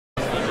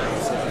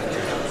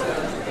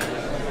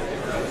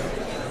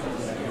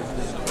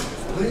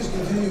Please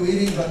continue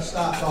eating, but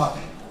stop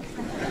talking.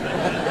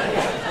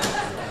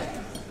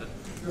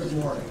 Good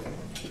morning.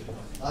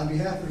 On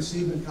behalf of the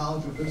Seidman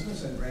College of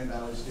Business and Grand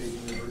Valley State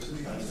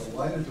University, I'm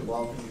delighted to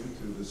welcome you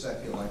to the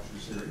Secchia Lecture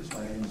Series.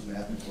 My name is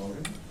Matt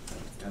McLogan,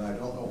 and I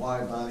don't know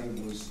why Bonnie and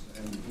the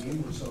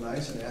Dean were so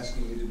nice in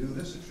asking me to do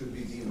this. It should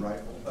be Dean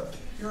Rifle, but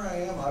here I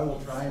am. I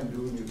will try and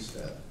do it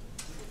instead.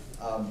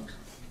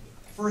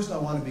 First, I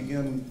want to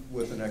begin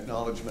with an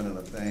acknowledgement and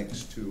a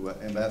thanks to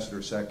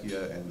Ambassador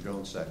Secchia and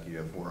Joan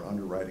Secchia for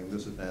underwriting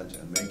this event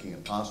and making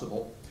it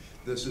possible.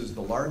 This is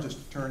the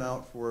largest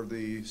turnout for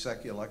the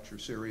Secchia Lecture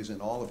Series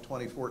in all of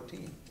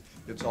 2014.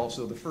 It's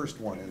also the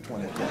first one in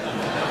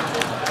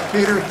 2010.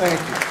 Peter, thank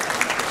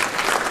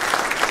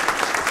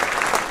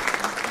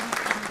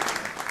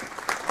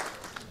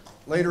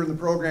you. Later in the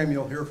program,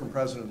 you'll hear from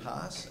President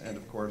Haas and,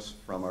 of course,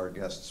 from our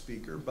guest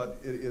speaker, but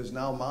it is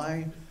now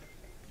my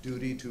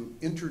duty to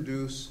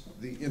introduce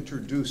the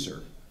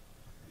introducer.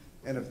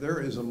 And if there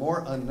is a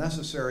more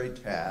unnecessary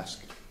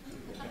task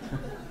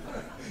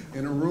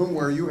in a room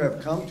where you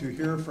have come to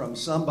hear from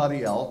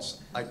somebody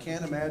else, I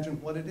can't imagine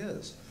what it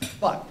is.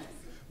 But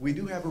we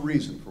do have a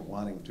reason for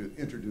wanting to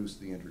introduce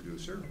the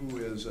introducer, who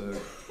is a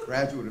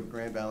graduate of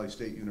Grand Valley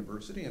State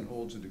University and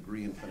holds a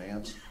degree in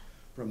finance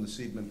from the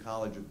Seidman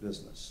College of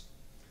Business.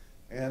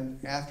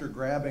 And after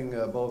grabbing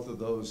both of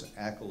those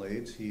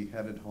accolades, he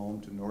headed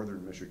home to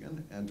northern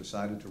Michigan and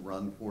decided to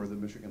run for the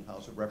Michigan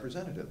House of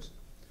Representatives.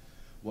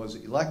 Was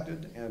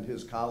elected, and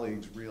his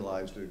colleagues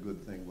realized a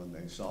good thing when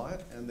they saw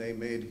it, and they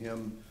made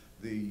him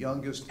the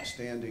youngest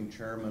standing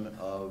chairman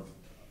of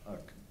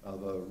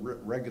a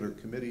regular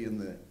committee in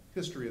the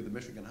history of the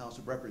Michigan House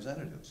of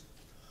Representatives.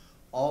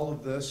 All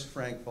of this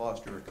Frank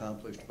Foster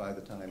accomplished by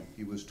the time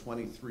he was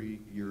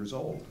 23 years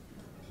old.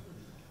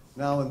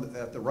 Now,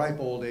 at the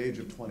ripe old age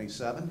of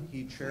 27,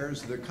 he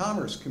chairs the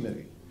Commerce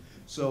Committee.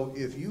 So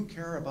if you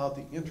care about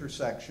the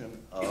intersection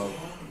of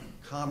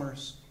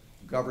commerce,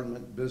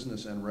 government,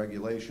 business, and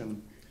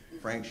regulation,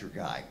 Frank's your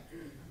guy.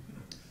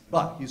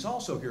 But he's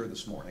also here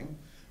this morning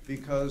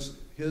because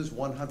his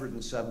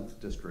 107th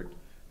district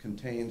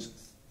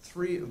contains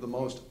three of the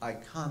most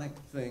iconic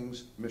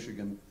things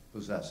Michigan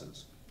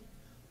possesses: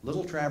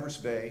 Little Traverse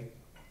Bay,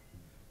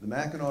 the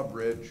Mackinac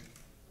Bridge,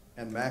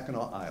 and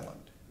Mackinac Island.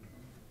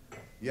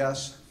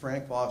 Yes,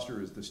 Frank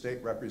Foster is the state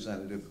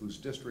representative whose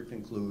district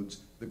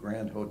includes the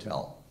Grand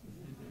Hotel.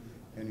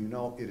 And you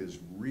know, it is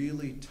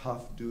really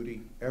tough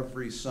duty.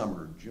 Every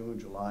summer, June,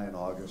 July, and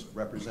August,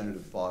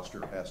 Representative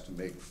Foster has to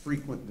make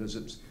frequent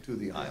visits to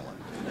the island.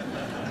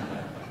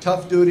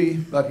 Tough duty,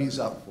 but he's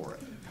up for it.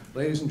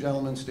 Ladies and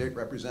gentlemen, State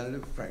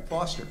Representative Frank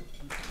Foster.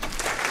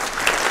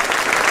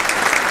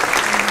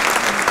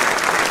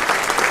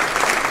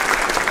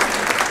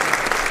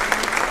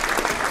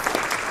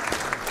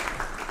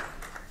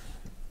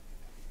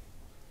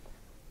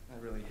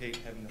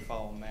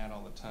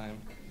 Time.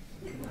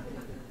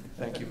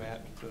 Thank you,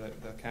 Matt, for the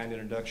kind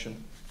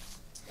introduction.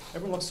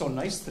 Everyone looks so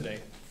nice today.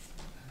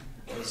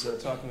 I was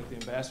talking with the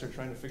ambassador,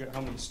 trying to figure out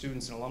how many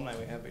students and alumni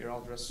we have, but you're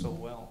all dressed so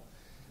well.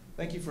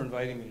 Thank you for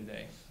inviting me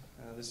today.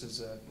 This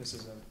is a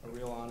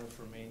real honor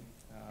for me.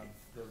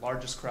 The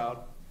largest crowd,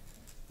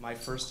 my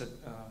first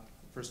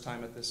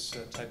time at this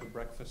type of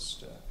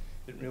breakfast.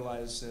 Didn't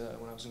realize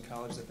when I was in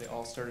college that they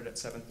all started at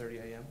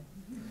 7:30 a.m.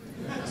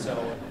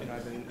 So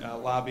I've been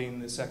lobbying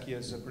the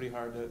Secchias pretty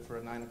hard for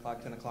a 9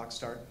 o'clock, 10 o'clock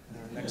start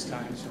next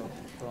time, so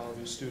for all of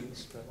you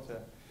students.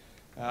 But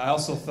I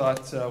also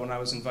thought when I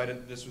was invited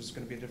that this was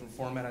going to be a different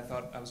format, I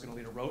thought I was going to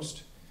lead a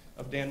roast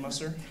of Dan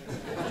Musser.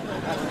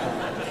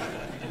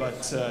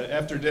 But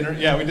after dinner,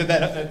 yeah, we did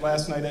that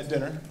last night at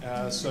dinner.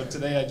 So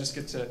today I just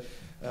get to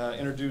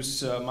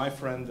introduce my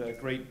friend, a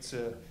great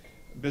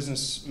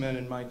businessman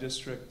in my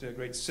district, a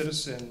great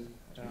citizen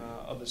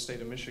of the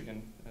state of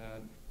Michigan,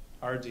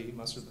 R.D.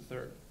 Musser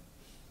III.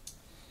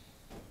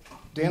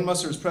 Dan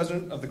Musser is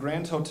president of the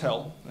Grand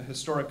Hotel, a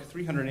historic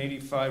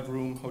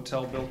 385-room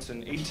hotel built in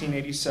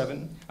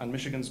 1887 on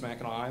Michigan's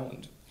Mackinac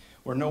Island,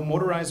 where no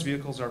motorized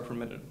vehicles are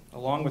permitted.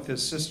 Along with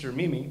his sister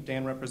Mimi,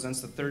 Dan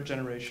represents the third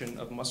generation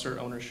of Musser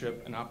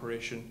ownership and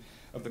operation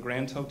of the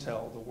Grand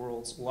Hotel, the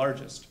world's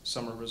largest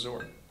summer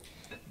resort.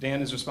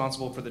 Dan is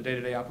responsible for the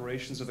day-to-day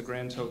operations of the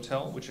Grand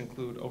Hotel, which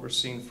include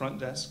overseeing front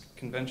desk,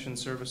 convention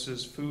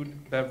services,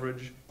 food,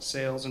 beverage,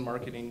 sales and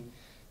marketing,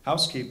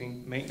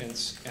 housekeeping,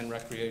 maintenance, and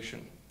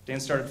recreation. Dan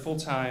started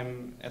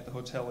full-time at the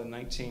hotel in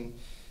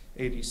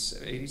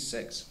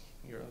 1986.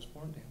 The year I was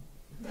born, Dan.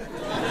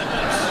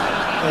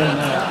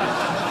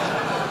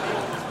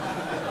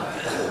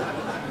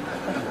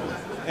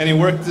 And he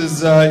worked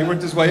his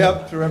way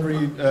up through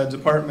every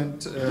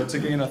department to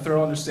gain a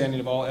thorough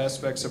understanding of all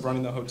aspects of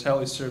running the hotel.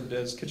 He served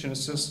as kitchen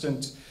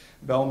assistant,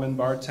 bellman,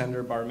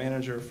 bartender, bar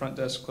manager, front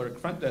desk clerk,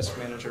 front desk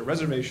manager,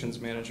 reservations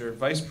manager,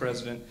 vice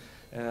president.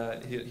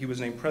 He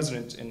was named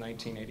president in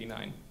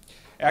 1989.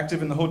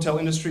 Active in the hotel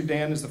industry,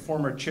 Dan is the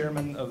former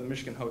chairman of the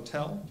Michigan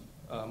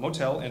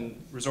Motel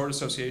and Resort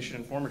Association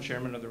and former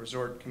chairman of the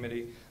Resort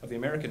Committee of the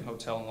American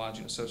Hotel and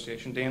Lodging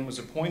Association. Dan was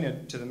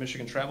appointed to the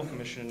Michigan Travel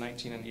Commission in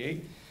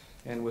 1998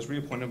 and was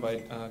reappointed by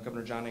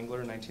Governor John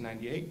Engler in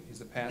 1998. He's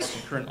the past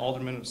and current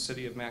alderman of the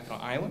city of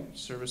Mackinac Island,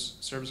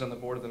 serves on the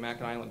board of the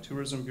Mackinac Island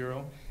Tourism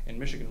Bureau and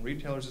Michigan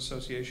Retailers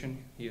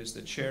Association. He is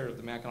the chair of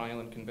the Mackinac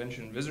Island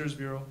Convention and Visitors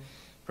Bureau,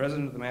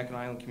 president of the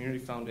Mackinac Island Community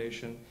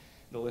Foundation.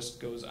 The list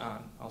goes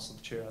on. Also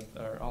the chair,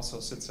 also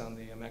sits on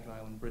the Mackinac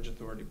Island Bridge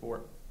Authority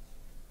board.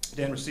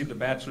 Dan received a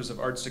Bachelor's of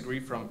Arts degree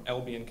from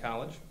Albion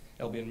College,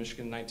 Albion,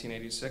 Michigan, in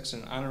 1986,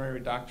 and an honorary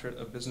doctorate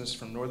of business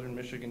from Northern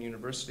Michigan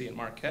University in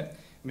Marquette,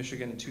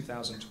 Michigan, in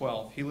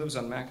 2012. He lives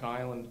on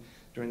Mackinac Island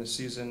during the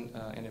season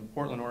and in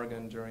Portland,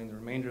 Oregon during the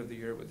remainder of the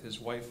year with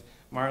his wife,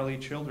 Marley,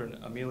 children,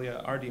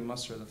 Amelia, R.D.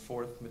 Musser, the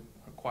fourth,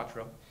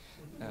 Quattro,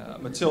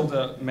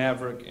 Matilda,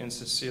 Maverick, and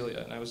Cecilia.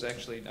 And I was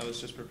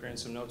just preparing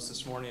some notes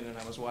this morning, and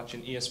I was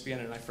watching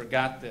ESPN, and I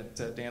forgot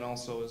that Dan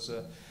also is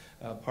a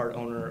part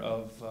owner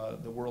of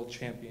the world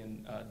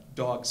champion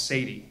dog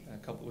Sadie.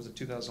 Was it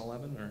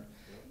 2011 or?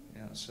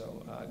 Yeah,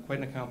 so quite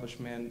an accomplished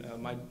man.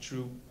 My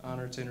true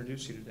honor to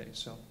introduce you today.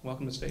 So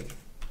welcome to the stage.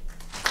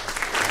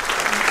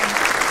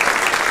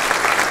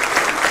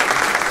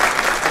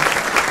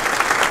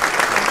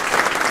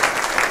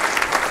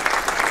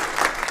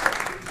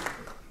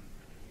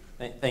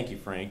 Thank you,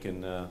 Frank,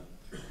 and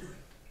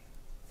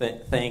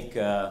thank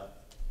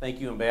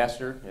you,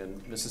 Ambassador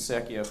and Mrs.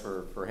 Secchia,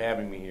 for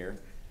having me here.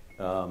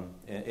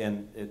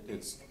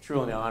 It's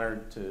truly an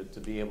honor to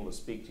be able to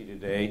speak to you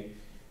today.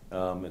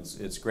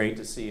 It's great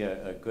to see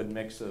a good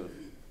mix of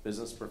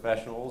business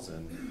professionals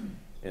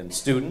and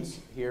students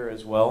here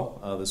as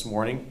well this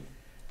morning.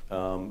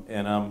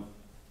 And I'm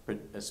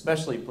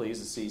especially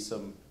pleased to see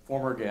some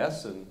former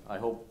guests, and I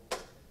hope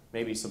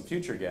maybe some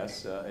future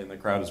guests in the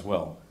crowd as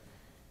well.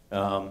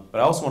 But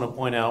I also want to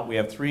point out we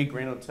have three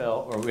Grand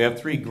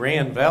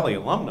Valley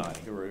alumni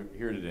who are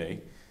here today,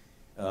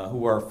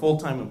 who are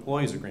full-time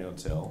employees of Grand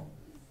Hotel,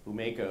 who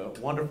make a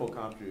wonderful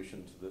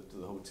contribution to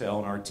the hotel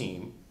and our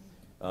team.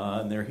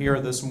 And they're here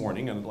this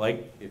morning, and I'd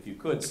like, if you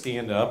could,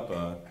 stand up.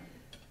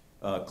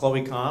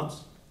 Chloe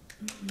Combs,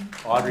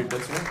 Audrey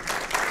Bitzler,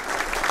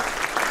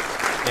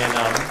 and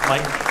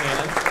Mike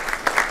Buchanan,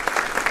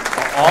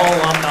 all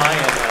alumni,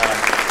 and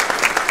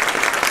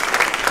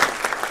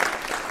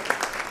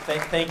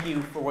thank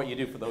you for what you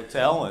do for the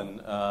hotel,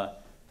 and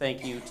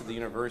thank you to the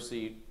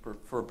university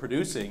for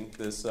producing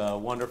this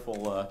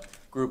wonderful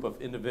group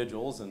of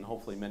individuals, and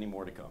hopefully many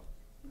more to come.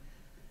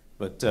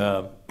 But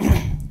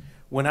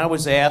when I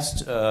was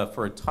asked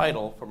for a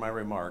title for my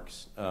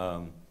remarks,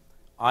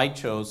 I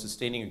chose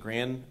Sustaining a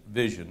Grand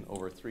Vision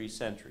Over 3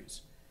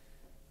 Centuries,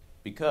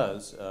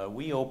 because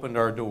we opened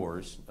our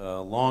doors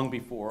long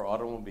before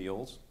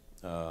automobiles,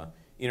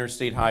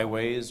 interstate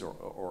highways,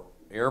 or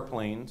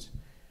airplanes,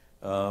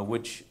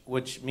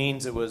 which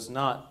means it was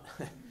not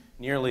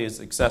nearly as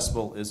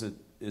accessible as it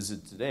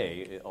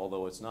today,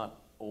 although it's not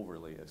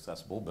overly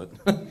accessible.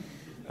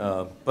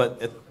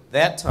 But at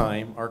that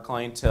time, our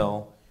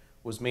clientele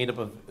was made up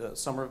of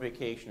summer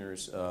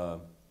vacationers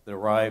that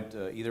arrived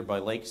either by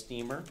lake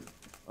steamer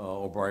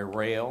or by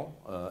rail,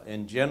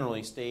 and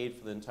generally stayed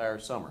for the entire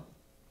summer.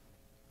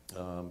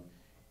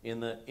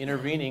 In the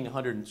intervening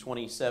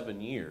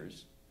 127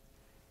 years,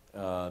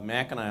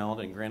 Mackinac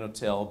Island and Grand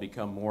Hotel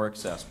become more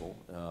accessible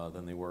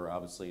than they were,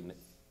 obviously, in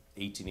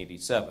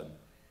 1887.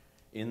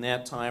 In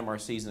that time, our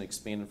season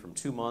expanded from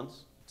 2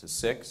 months to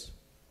 6.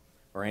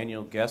 Our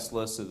annual guest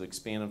list has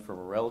expanded from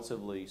a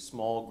relatively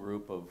small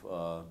group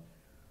of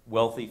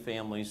wealthy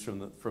families from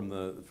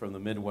the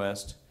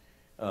Midwest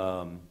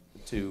that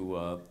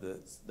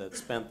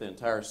spent the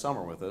entire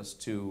summer with us,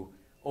 to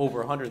over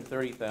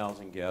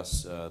 130,000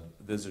 guests,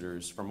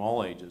 visitors from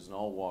all ages and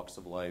all walks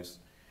of life,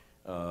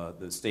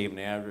 that stay an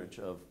average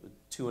of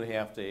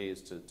 2.5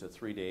 days to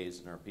 3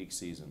 days in our peak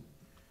season.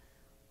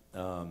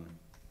 I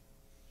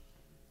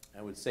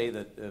would say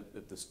that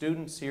if the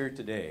students here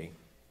today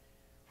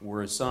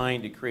were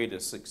assigned to create a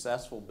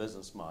successful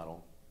business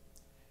model,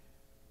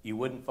 you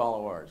wouldn't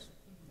follow ours.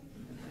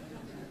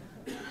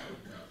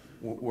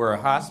 We're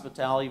a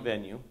hospitality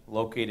venue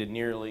located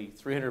nearly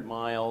 300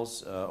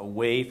 miles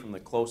away from the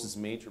closest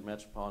major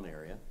metropolitan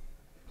area.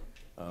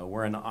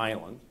 We're an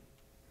island,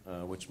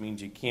 which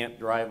means you can't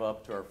drive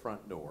up to our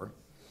front door.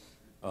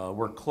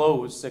 We're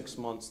closed 6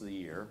 months of the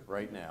year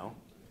right now,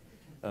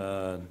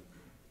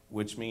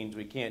 which means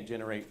we can't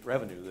generate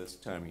revenue this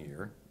time of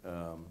year.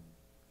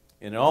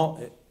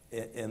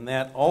 And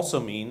that also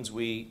means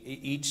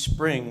each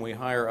spring we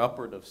hire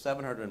upward of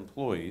 700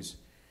 employees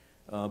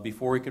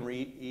before we can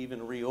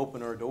even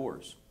reopen our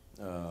doors.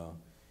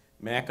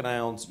 Mackinac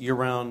Island's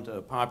year-round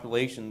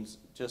population's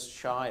just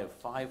shy of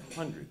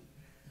 500.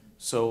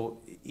 So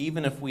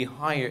even if we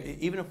hired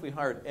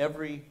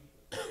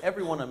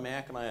everyone on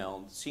Mackinac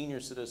Island, senior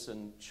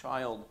citizen,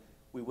 child,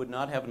 we would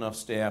not have enough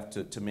staff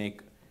to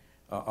make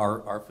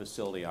our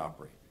facility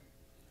operate.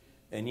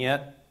 And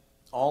yet,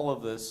 all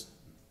of this,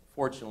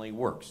 fortunately,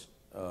 works.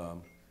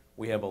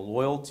 We have a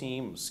loyal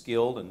team of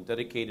skilled and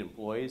dedicated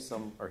employees.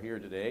 Some are here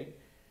today,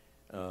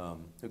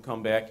 who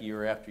come back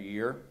year after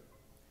year.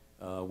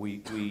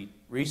 We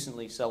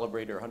recently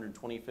celebrated our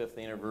 125th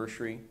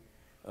anniversary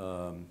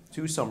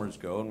 2 summers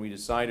ago, and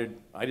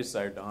I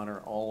decided to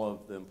honor all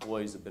of the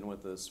employees that have been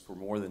with us for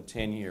more than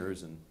 10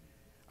 years, and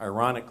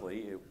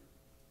ironically,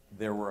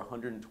 there were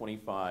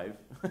 125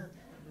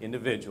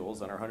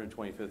 individuals on our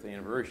 125th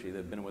anniversary that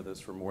have been with us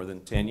for more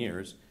than 10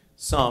 years.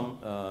 Some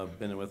have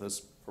been with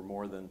us for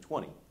more than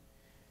 20.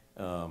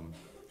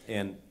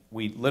 And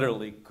we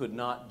literally could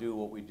not do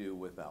what we do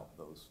without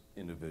those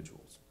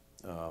individuals.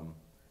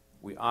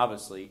 We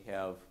obviously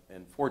have,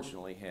 and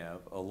fortunately have,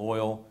 a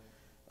loyal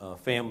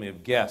family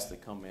of guests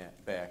that come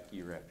back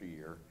year after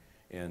year,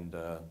 and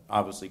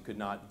obviously could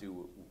not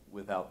do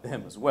without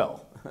them as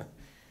well.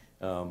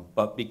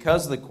 But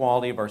because of the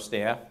quality of our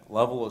staff,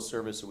 level of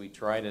service that we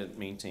try to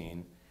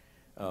maintain,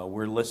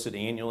 we're listed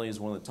annually as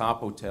one of the top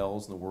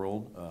hotels in the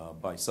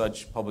world by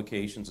such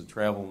publications as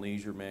Travel and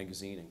Leisure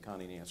Magazine and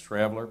Condé Nast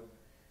Traveler.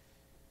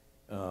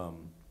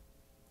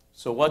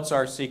 So what's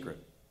our secret?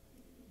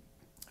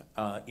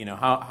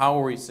 How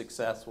are we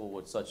successful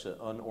with such an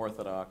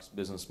unorthodox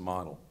business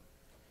model?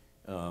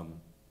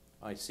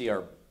 I see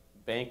our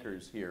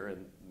bankers here,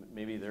 and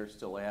maybe they're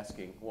still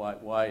asking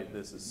why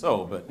this is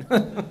so,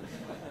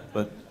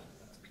 but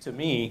to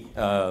me,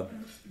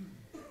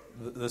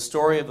 the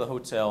story of the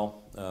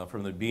hotel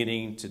from the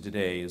beginning to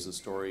today is a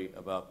story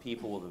about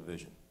people with a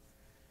vision.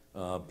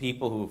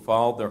 People who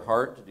followed their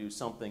heart to do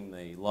something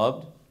they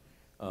loved,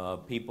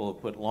 people who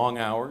put long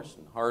hours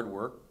and hard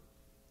work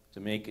to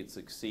make it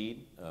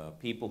succeed,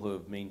 people who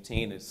have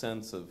maintained a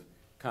sense of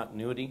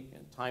continuity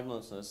and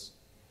timelessness,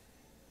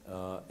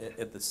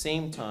 at the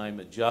same time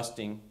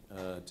adjusting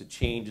to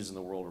changes in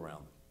the world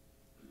around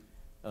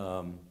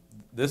them.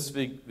 This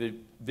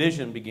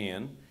vision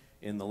began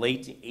in the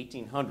late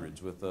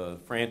 1800s with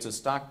Francis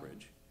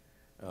Stockbridge,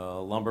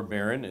 lumber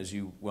baron, as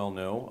you well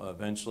know,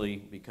 eventually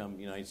become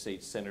United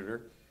States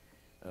Senator.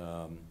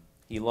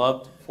 He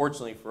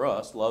fortunately for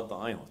us, loved the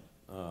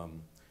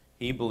island.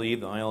 He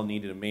believed the island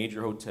needed a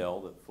major hotel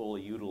that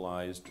fully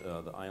utilized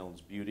the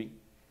island's beauty.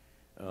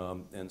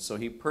 And so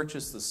he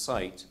purchased the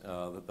site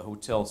that the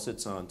hotel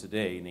sits on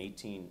today in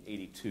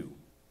 1882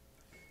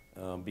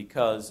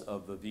 because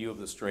of the view of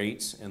the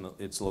Straits and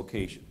its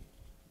location.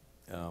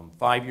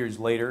 5 years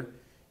later,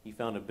 he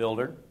found a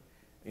builder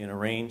and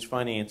arranged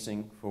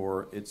financing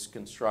for its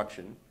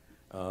construction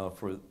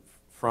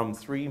from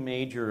 3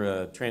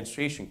 major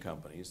transportation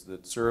companies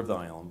that served the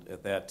island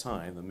at that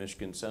time, the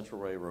Michigan Central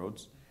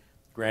Railroads,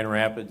 Grand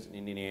Rapids,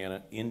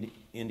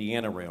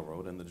 Indiana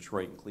Railroad, and the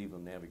Detroit and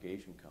Cleveland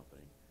Navigation Company.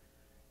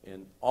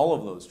 And all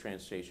of those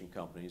transportation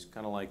companies,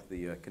 kind of like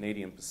the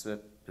Canadian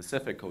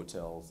Pacific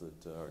hotels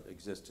that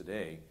exist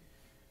today,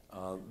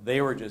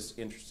 they were just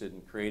interested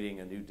in creating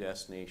a new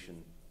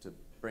destination to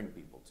bring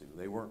people to.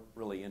 They weren't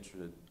really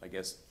interested, I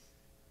guess,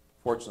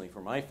 fortunately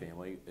for my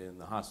family, in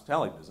the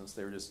hospitality business.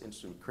 They were just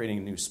interested in creating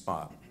a new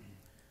spot.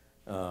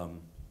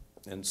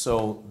 And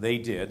so they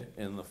did.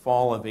 In the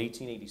fall of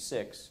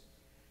 1886,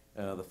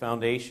 the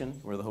foundation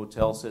where the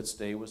hotel sits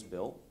today was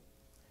built,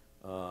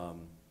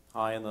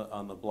 high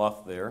on the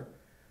bluff there,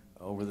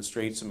 over the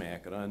Straits of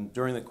Mackinac. And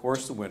during the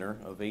course of the winter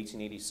of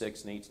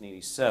 1886 and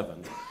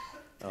 1887,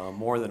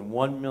 more than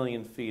 1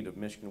 million feet of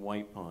Michigan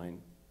white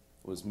pine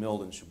was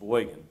milled in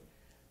Sheboygan,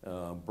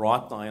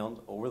 brought the island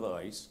over the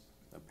ice.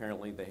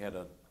 Apparently they had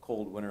a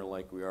cold winter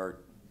like we are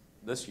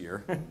this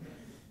year,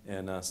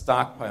 and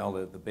stockpiled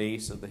it at the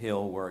base of the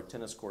hill where our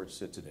tennis courts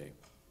sit today.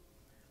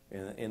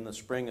 In the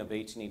spring of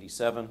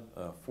 1887,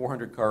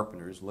 400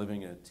 carpenters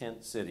living in a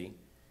tent city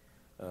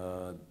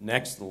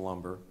next to the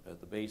lumber at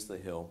the base of the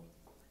hill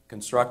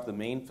construct the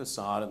main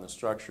facade and the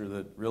structure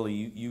that really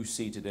you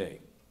see today.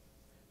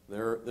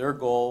 Their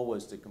goal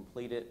was to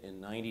complete it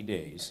in 90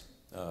 days,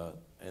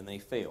 and they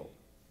failed.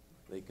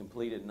 They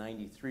completed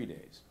 93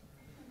 days.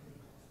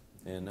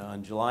 And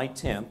on July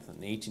 10th,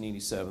 in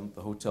 1887,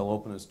 the hotel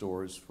opened its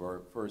doors for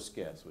our first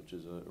guests, which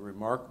is a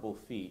remarkable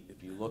feat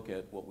if you look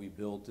at what we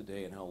build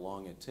today and how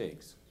long it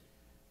takes.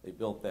 They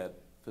built that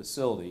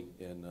facility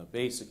in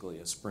basically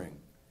a spring.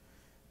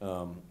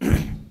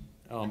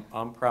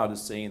 I'm proud to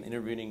say in the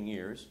intervening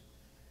years,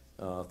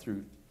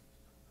 through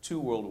 2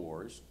 world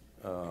wars,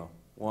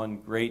 one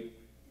Great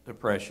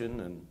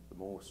Depression and the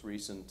most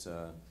recent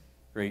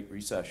Great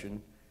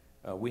Recession,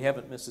 we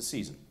haven't missed a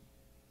season.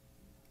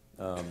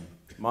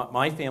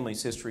 My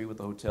family's history with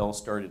the hotel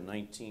started in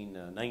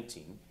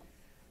 1919,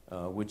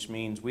 which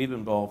means we've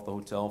involved the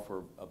hotel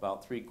for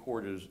about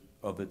 3/4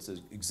 of its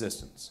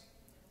existence.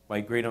 My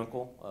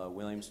great-uncle,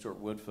 William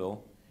Stewart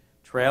Woodfill,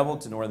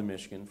 traveled to northern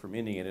Michigan from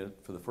Indiana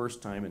for the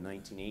first time in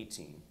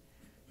 1918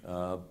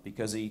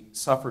 because he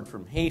suffered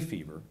from hay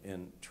fever,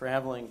 and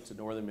traveling to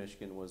northern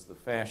Michigan was the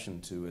fashion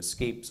to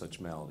escape such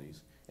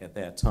maladies at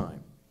that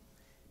time.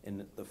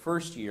 In the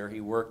first year,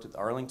 he worked at the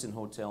Arlington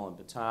Hotel in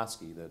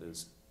Petoskey that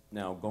is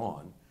now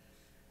gone.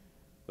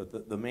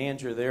 But the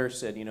manager there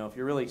said, you know, if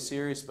you're really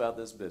serious about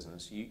this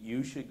business,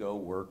 you should go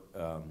work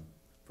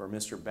for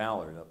Mr.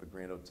 Ballard up at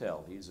Grand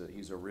Hotel.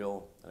 He's a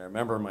real, and I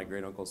remember my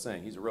great-uncle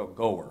saying, he's a real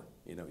goer.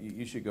 You know,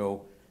 you should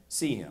go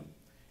see him.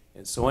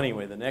 And so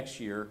anyway, the next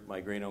year,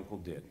 my great-uncle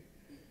did.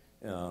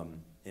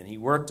 And he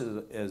worked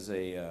as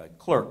a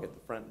clerk at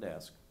the front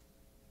desk,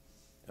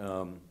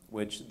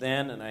 which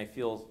then, and I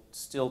feel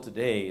still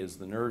today, is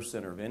the nerve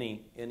center of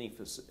any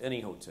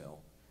hotel.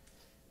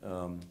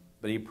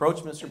 But he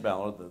approached Mr.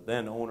 Ballard, the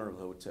then owner of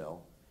the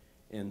hotel,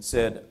 and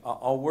said,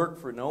 I'll work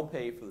for no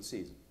pay for the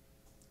season.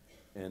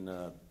 And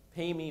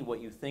pay me what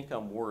you think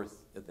I'm worth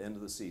at the end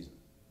of the season.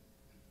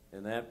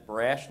 And that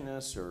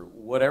brashness or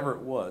whatever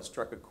it was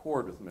struck a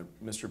chord with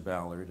Mr.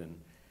 Ballard,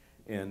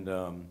 and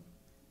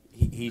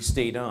he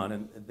stayed on,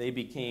 and they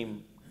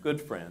became good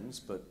friends,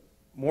 but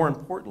more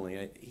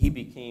importantly, he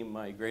became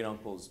my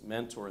great-uncle's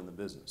mentor in the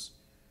business.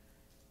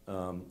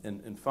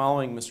 And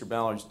following Mr.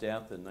 Ballard's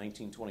death in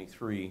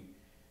 1923,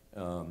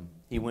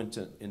 he went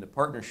into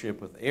partnership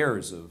with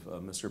heirs of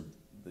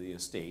the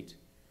estate,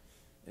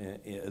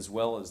 as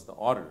well as the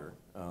auditor.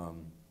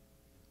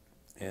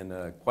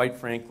 Quite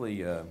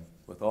frankly,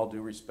 with all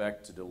due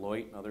respect to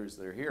Deloitte and others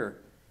that are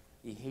here,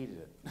 he hated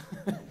it.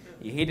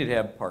 He hated to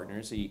have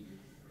partners. He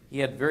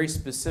had very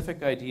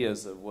specific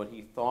ideas of what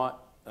he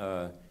thought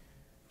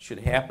should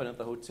happen at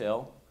the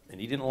hotel, and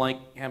he didn't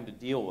like having to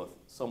deal with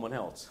someone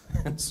else.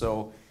 And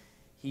so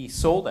he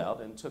sold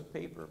out and took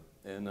paper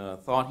and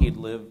thought he'd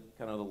live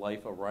kind of the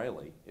life of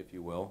Riley, if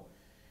you will.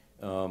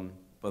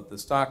 But the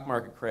stock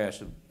market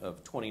crash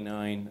of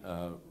 29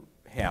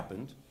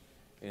 happened,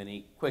 and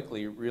he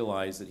quickly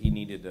realized that he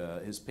needed,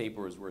 his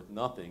paper was worth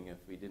nothing if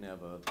he didn't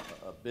have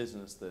a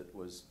business that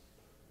was,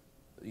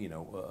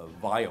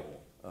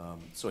 viable.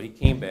 So he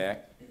came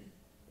back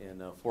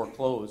and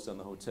foreclosed on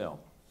the hotel.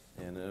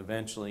 And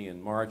eventually,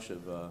 in March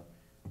of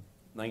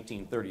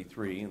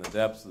 1933, in the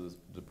depths of the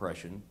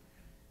Depression,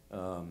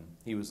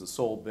 he was the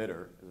sole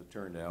bidder, as it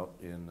turned out,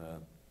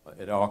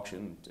 at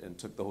auction, and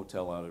took the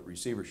hotel out of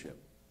receivership.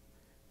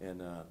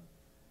 And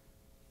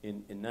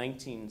in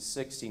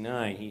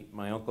 1969,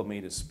 my uncle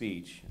made a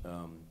speech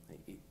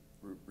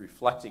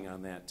reflecting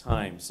on that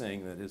time,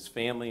 saying that his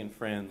family and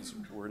friends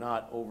were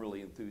not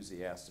overly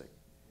enthusiastic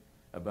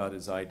about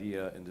his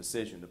idea and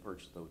decision to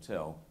purchase the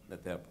hotel.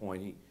 At that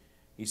point,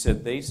 he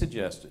said they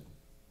suggested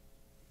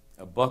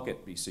a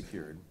bucket be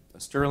secured, a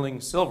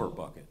sterling silver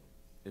bucket,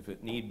 if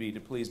it need be to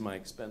please my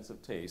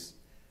expensive taste,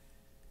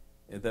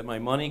 and that my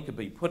money could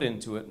be put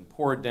into it and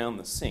poured down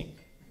the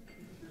sink,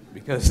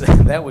 because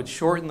that would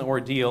shorten the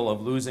ordeal of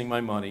losing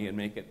my money and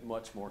make it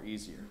much more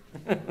easier.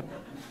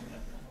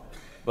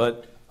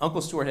 But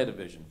Uncle Stuart had a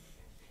vision.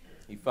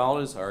 He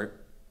followed his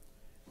heart,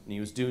 and he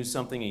was doing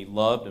something he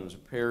loved and was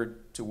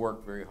prepared to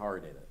work very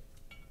hard at it.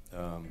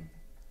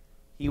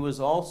 He was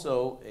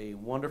also a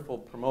wonderful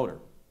promoter.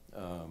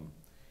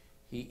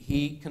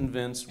 He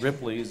convinced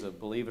Ripley's of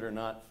Believe It or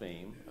Not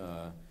fame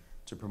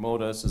to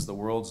promote us as the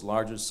world's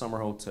largest summer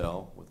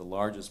hotel with the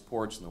largest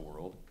porch in the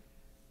world,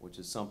 which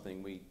is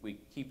something we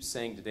keep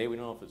saying today. We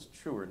don't know if it's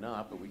true or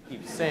not, but we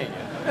keep saying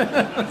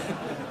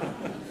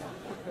it.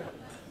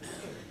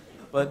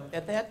 But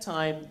at that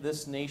time,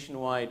 this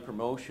nationwide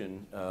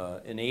promotion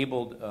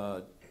enabled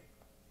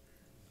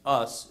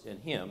us and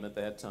him at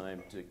that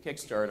time to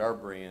kickstart our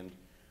brand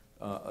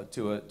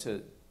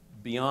to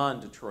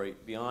beyond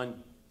Detroit,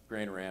 beyond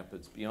Grand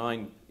Rapids,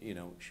 beyond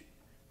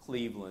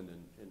Cleveland,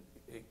 and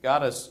it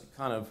got us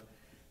kind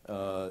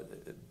of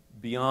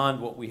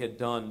beyond what we had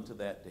done to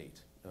that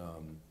date.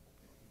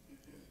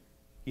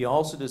 He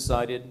also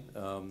decided,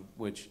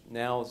 which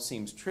now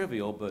seems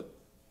trivial, but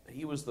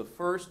he was the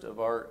first of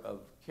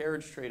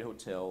carriage trade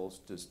hotels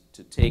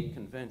to take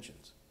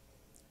conventions.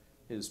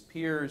 His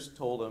peers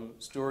told him,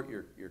 Stuart,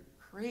 you're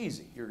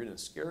crazy. You're going to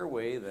scare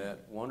away that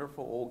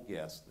wonderful old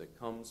guest that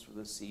comes for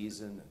the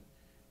season. And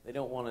they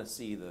don't want to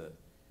see the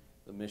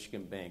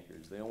Michigan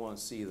bankers. They don't want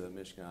to see the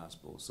Michigan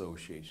Hospital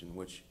Association,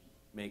 which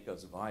make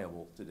us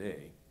viable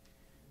today.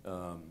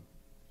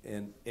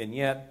 And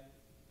yet,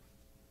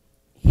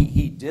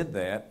 he did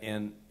that,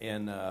 and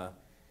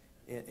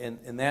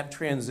that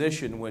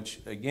transition, which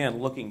again,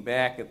 looking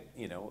back at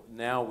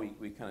now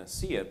we kind of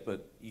see it,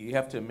 but you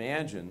have to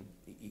imagine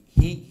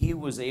he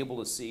was able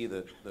to see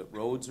that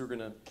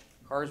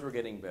cars were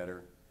getting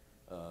better,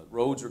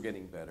 roads were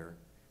getting better,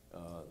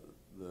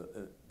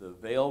 the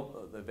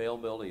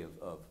availability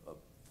of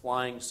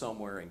flying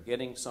somewhere and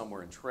getting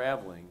somewhere and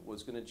traveling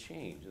was going to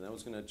change, and that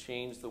was going to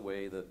change the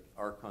way that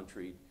our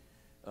country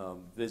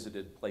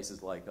visited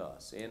places like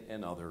us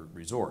and other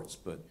resorts.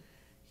 But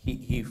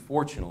he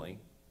fortunately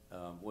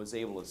was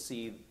able to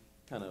see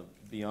kind of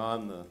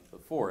beyond the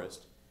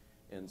forest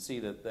and see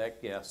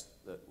that guest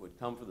that would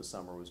come for the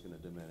summer was going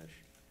to diminish,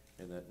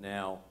 and that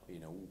now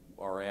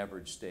our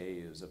average stay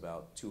is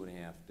about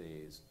 2.5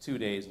 days, 2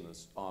 days in the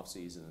off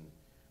season and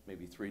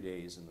maybe 3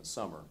 days in the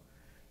summer.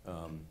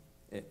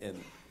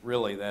 And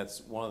really,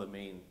 that's one of the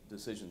main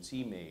decisions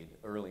he made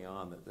early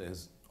on that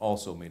has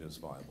also made us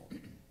viable.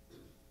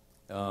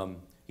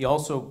 He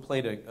also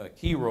played a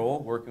key role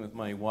working with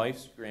my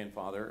wife's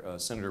grandfather,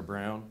 Senator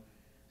Brown,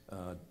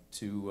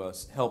 to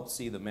help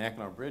see the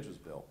Mackinac Bridge was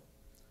built.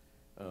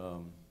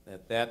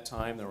 At that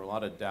time, there were a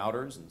lot of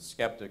doubters and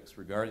skeptics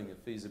regarding the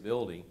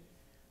feasibility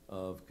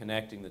of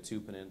connecting the two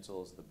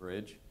peninsulas of the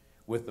bridge.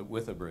 with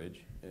a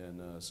bridge.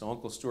 And so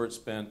Uncle Stuart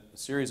spent a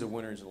series of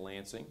winters in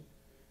Lansing,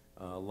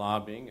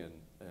 lobbying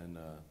and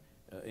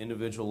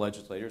individual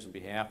legislators on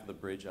behalf of the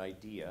bridge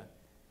idea,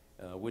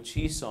 which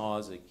he saw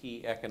as a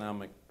key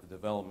economic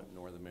development in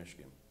northern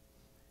Michigan.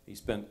 He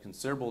spent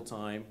considerable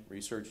time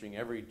researching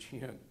every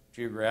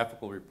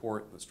geographical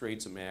report in the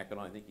Straits of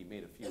Mackinac. I think he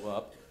made a few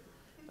up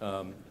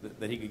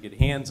that he could get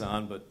hands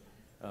on,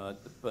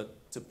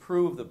 but to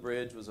prove the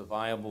bridge was a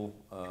viable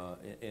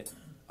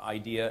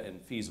idea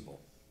and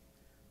feasible.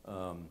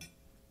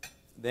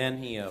 Then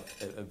he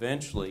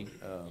eventually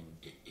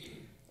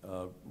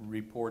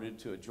reported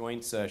to a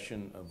joint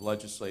session of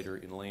legislator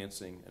in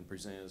Lansing and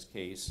presented his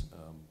case.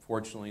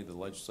 Fortunately, the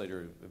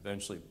legislator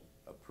eventually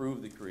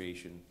approved the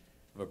creation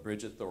of a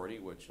bridge authority,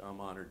 which I'm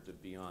honored to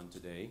be on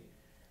today,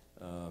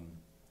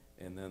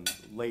 and then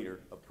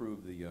later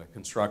approved the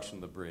construction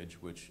of the bridge,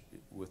 which,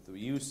 with the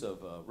use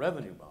of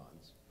revenue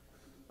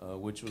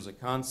bonds, which was a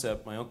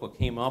concept my uncle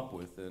came up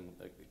with and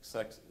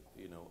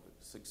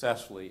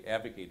successfully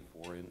advocated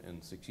for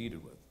and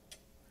succeeded with.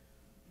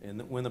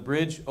 And when the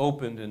bridge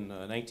opened in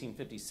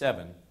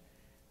 1957,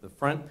 the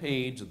front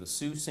page of the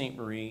Sault Ste.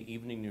 Marie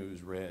Evening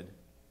News read,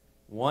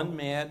 "One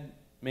mad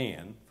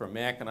man from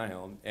Mackinac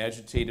Island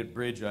agitated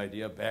bridge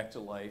idea back to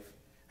life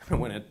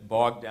when it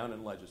bogged down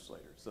in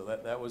legislators." So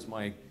that was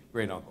my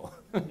great uncle.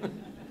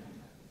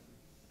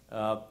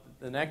 The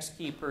next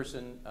key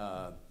person,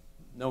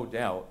 no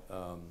doubt,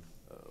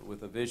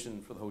 with a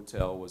vision for the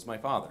hotel was my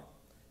father,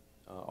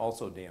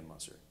 also Dan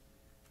Musser.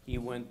 He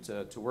went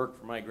to work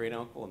for my great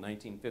uncle in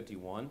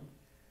 1951,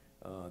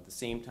 at the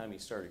same time he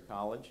started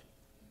college.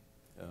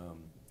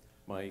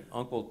 My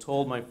uncle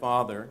told my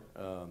father,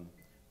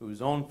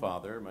 whose own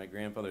father, my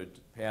grandfather,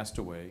 passed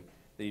away,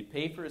 that he'd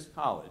pay for his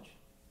college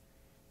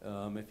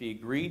if he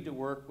agreed to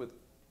work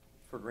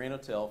for Grand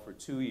Hotel for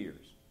 2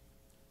 years,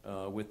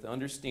 with the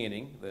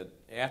understanding that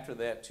after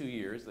that 2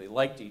 years, they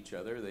liked each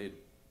other,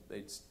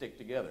 they'd stick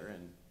together,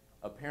 and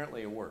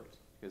apparently it worked,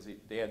 because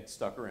Dad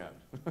stuck around.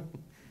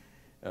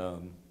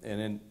 And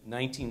in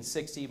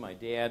 1960, my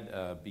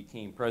dad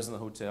became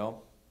president of the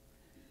hotel,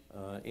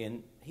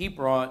 and he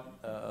brought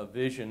a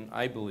vision,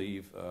 I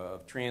believe,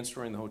 of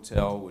transferring the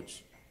hotel,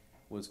 which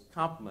was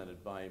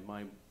complemented by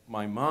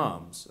my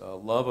mom's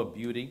love of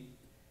beauty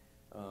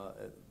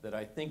that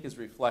I think is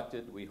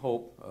reflected, we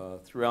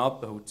hope,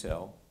 throughout the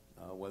hotel,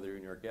 whether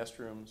in our guest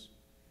rooms,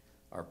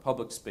 our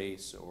public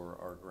space, or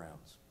our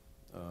grounds.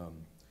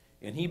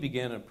 And he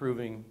began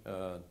improving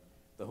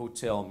the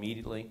hotel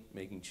immediately,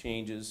 making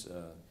changes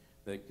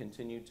that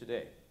continue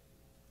today.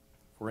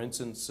 For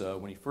instance,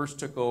 when he first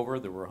took over,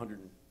 there were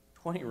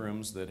 120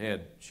 rooms that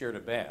had shared a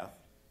bath.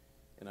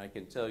 And I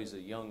can tell you, as a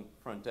young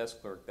front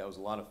desk clerk, that was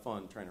a lot of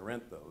fun trying to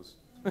rent those.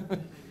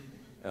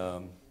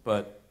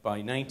 But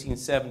by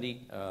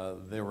 1970,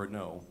 there were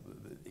no.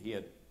 He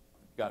had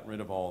gotten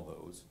rid of all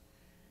those.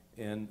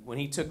 And when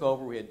he took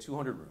over, we had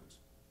 200 rooms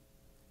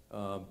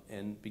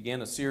and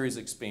began a series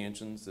of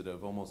expansions that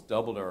have almost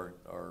doubled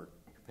our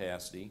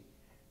capacity.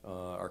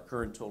 Our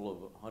current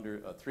total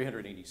of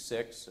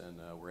 386, and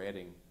we're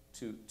adding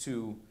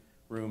two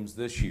rooms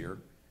this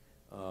year.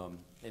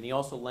 And he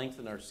also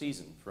lengthened our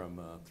season from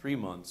 3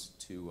 months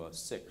to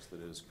 6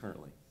 that it is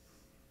currently.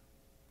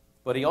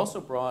 But he also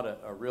brought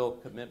a real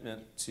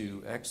commitment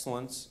to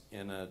excellence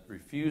and a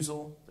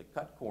refusal to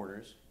cut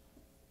corners,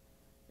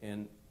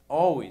 and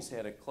always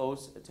had a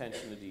close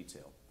attention to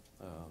detail.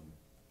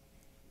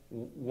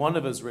 One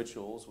of his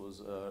rituals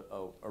was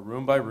a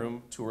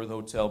room-by-room tour of the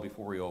hotel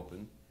before we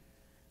opened.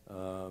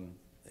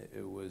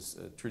 It was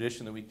a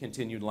tradition that we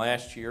continued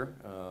last year,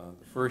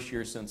 the first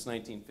year since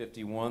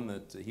 1951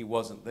 that he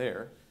wasn't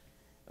there,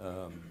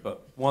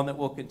 but one that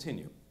will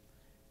continue.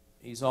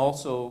 He's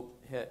also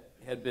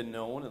had been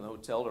known in the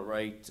hotel to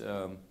write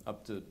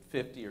up to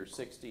 50 or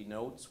 60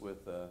 notes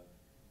with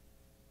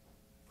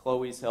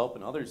Chloe's help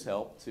and others'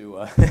 help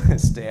to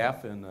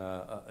staff, and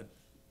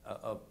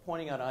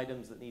pointing out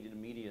items that needed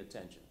immediate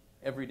attention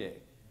every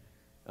day.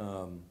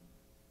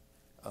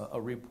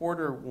 A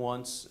reporter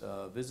once,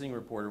 a visiting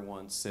reporter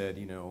once said,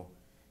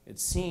 it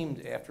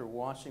seemed after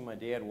watching my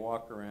dad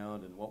walk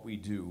around and what we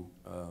do,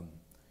 he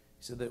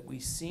said that we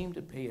seem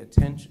to pay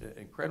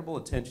incredible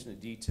attention to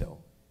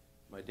detail.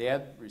 My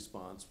dad's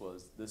response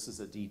was, "This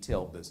is a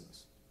detail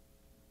business."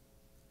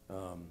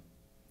 And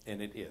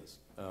it is.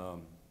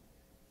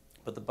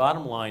 But the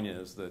bottom line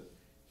is that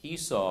he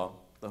saw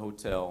the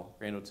hotel,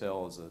 Grand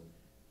Hotel, as a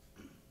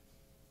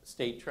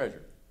state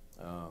treasure.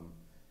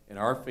 And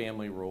our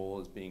family role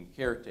as being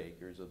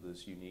caretakers of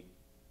this unique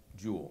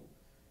jewel.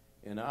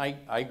 And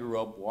I grew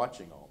up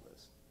watching all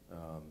this.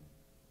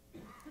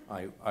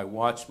 I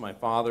watched my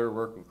father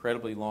work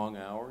incredibly long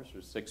hours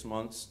for 6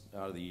 months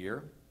out of the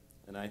year,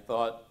 and I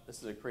thought, this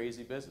is a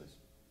crazy business.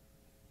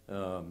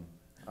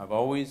 I've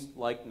always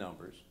liked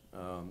numbers.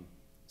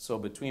 So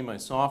between my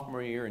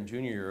sophomore year and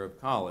junior year of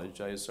college,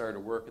 I started to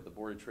work at the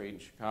Board of Trade in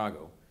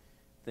Chicago,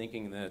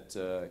 thinking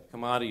that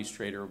commodities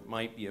trader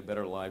might be a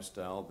better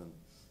lifestyle than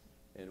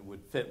and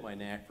would fit my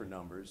knack for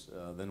numbers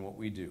than what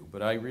we do.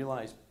 But I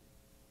realized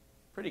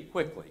pretty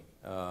quickly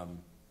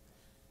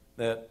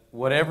that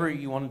whatever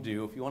you want to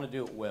do, if you want to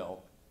do it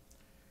well,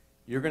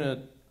 you're going to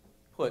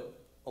put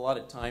a lot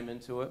of time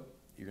into it,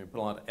 you're going to put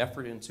a lot of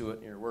effort into it,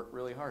 and you're going to work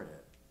really hard at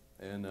it.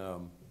 And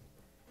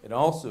it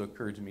also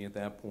occurred to me at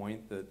that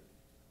point that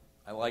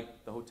I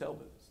liked the hotel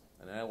business,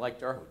 and I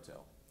liked our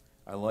hotel.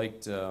 I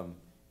liked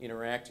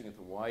interacting with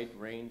a wide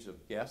range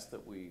of guests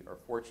that we are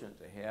fortunate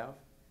to have.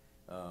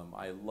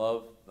 I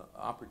love the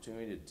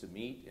opportunity to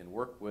meet and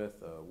work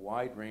with a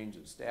wide range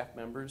of staff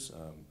members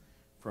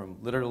from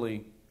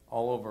literally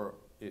all over,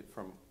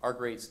 from our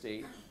great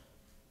state,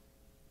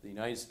 the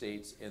United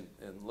States, and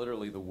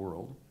literally the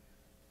world.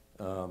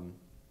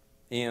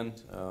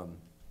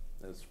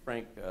 As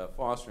Frank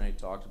Foster and I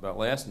talked about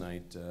last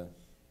night,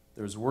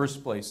 there's worse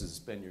places to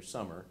spend your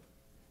summer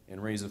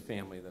and raise a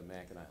family than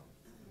Mackinac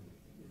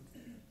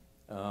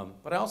Island.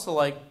 But I also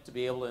like to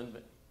be able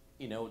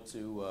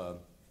to,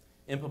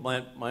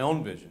 implement my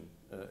own vision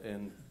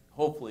and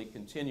hopefully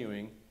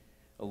continuing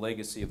a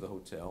legacy of the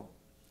hotel.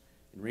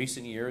 In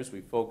recent years,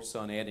 we've focused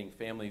on adding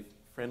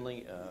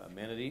family-friendly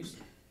amenities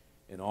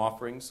and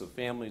offerings so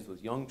families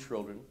with young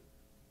children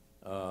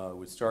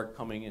would start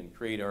coming and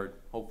create our,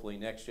 hopefully,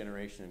 next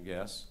generation of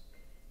guests.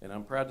 And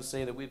I'm proud to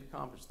say that we've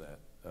accomplished that.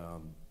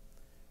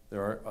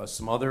 There are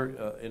some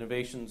other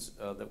innovations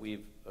that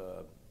we've,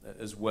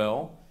 as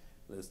well.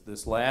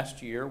 This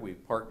last year,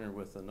 we've partnered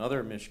with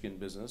another Michigan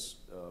business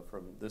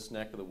from this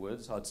neck of the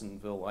woods,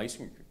 Hudsonville Ice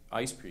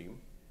Cream,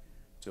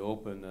 to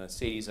open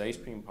Sadie's Ice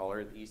Cream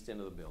Parlor at the east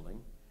end of the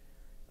building.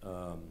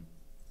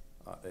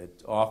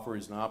 It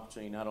offers an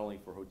opportunity not only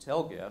for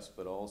hotel guests,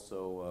 but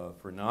also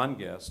for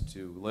non-guests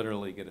to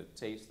literally get a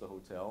taste of the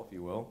hotel, if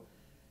you will.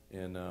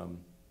 And the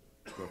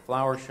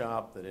flower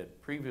shop that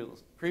it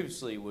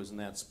previously was in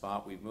that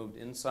spot, we've moved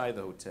inside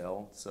the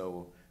hotel,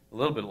 so a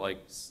little bit like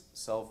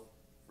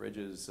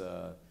Selfridge's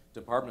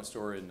department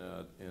store in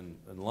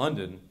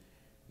London.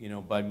 You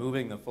know, by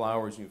moving the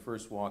flowers, when you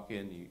first walk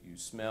in, you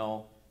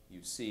smell, you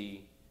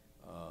see,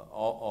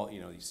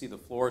 you see the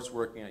floors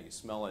working out, you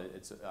smell it.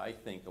 It's, I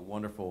think, a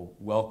wonderful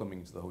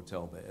welcoming to the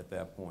hotel at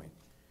that point.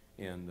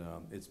 And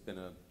it's been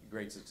a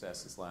great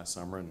success this last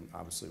summer, and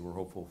obviously we're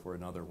hopeful for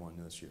another one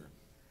this year.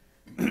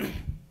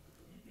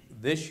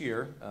 This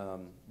year,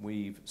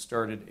 we've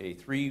started a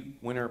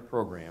 3-winter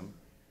program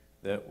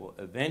that will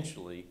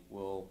eventually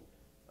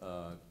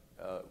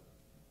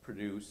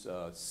produce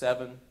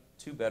 7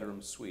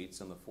 2-bedroom suites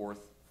on the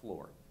 4th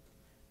floor,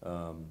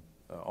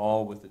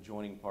 all with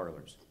adjoining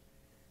parlors.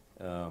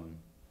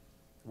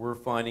 We're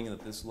finding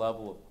that this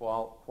level of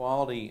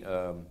quality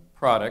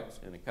product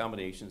and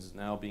accommodations is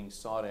now being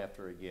sought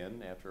after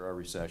again after our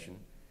recession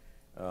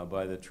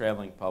by the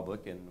traveling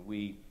public, and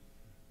we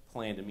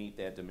plan to meet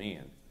that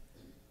demand.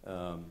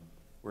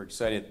 We're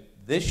excited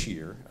this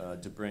year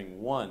to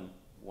bring one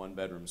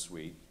 1-bedroom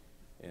suite,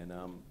 and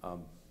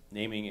I'm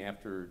naming in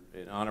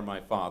honor of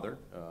my father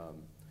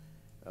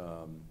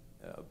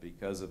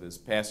because of his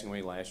passing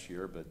away last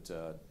year, but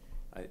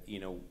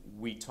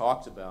we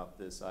talked about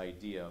this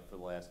idea for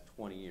the last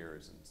 20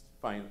 years, and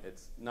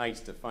it's nice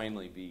to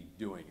finally be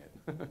doing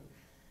it.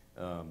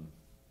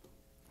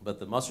 But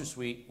the Musser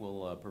Suite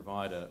will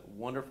provide a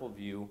wonderful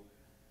view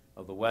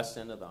of the west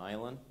end of the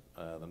island,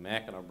 the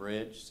Mackinac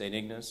Bridge, St.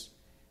 Ignace,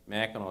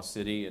 Mackinac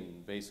City,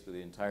 and basically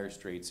the entire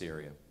Straits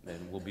area,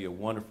 and will be a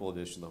wonderful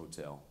addition to the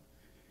hotel.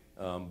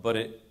 But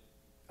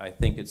I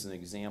think it's an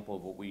example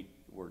of what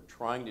we're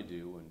trying to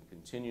do and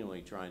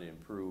continually trying to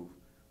improve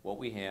what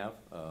we have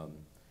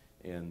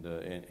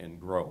and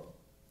grow.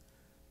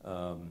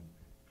 On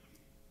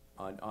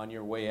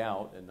your way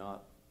out, and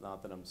not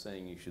that I'm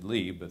saying you should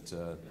leave, but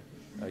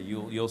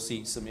you'll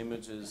see some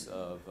images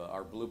of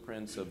our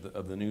blueprints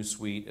of the new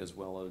suite, as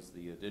well as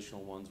the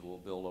additional ones we'll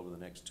build over the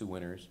next 2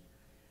 winters.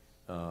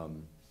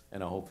 And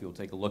I hope you'll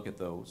take a look at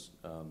those.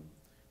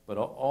 But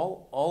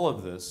all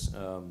of this,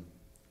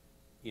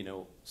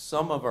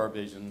 some of our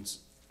visions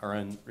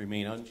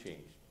remain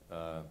unchanged.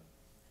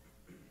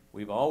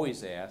 We've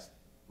always asked,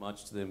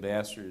 much to the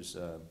ambassador's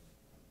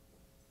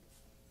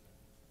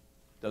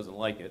doesn't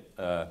like it,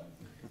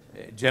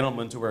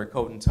 gentlemen to wear a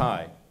coat and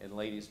tie, and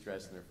ladies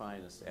dressed in their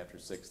finest after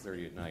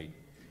 6:30 at night,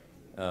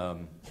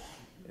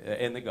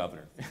 and the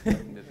governor,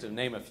 to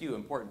name a few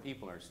important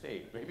people in our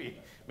state.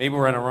 Maybe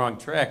we're on a wrong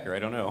track here, I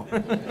don't know.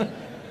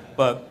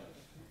 But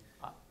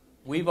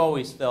we've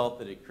always felt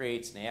that it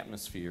creates an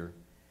atmosphere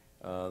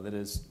that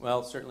is,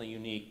 well, certainly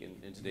unique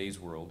in today's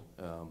world,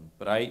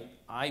 but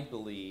I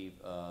believe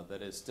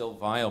that it's still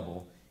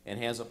viable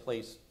and has a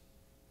place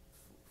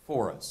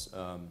for us.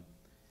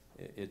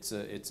 It's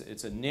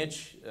a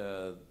niche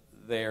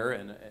there,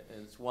 and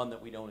it's one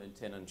that we don't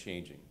intend on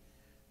changing.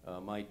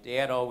 My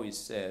dad always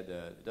said,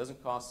 it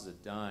doesn't cost us a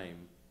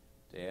dime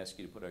to ask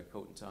you to put a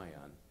coat and tie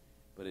on,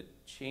 but it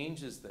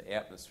changes the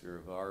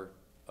atmosphere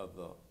of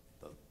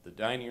the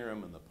dining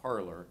room and the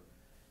parlor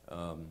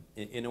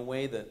in a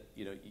way that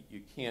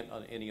you can't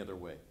on any other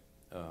way.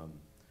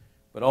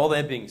 But all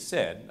that being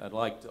said, I'd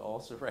like to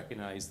also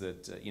recognize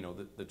that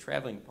the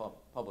traveling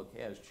public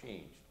has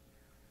changed.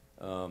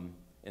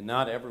 And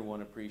not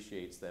everyone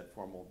appreciates that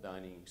formal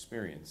dining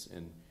experience.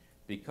 And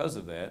because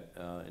of that,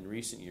 in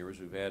recent years,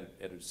 we've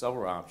added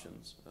several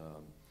options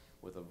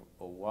with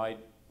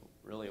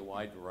really a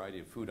wide variety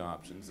of food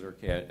options that are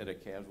at a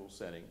casual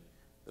setting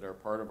that are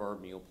part of our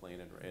meal plan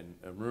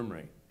and room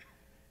rate.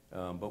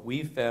 But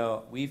we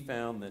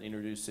found that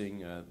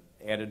introducing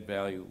added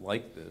value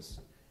like this,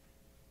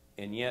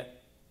 and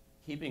yet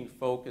keeping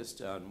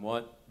focused on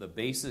what the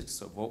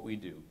basics of what we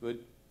do, good,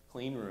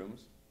 clean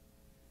rooms,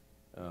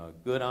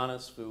 good,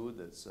 honest food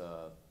that's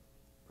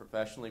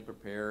professionally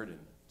prepared and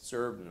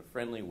served in a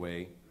friendly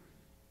way,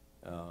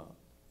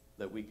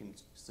 that we can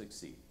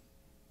succeed.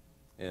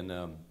 And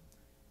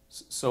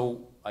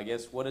so I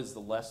guess what is the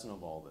lesson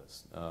of all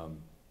this?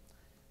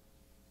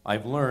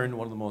 I've learned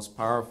one of the most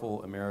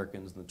powerful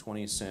Americans in the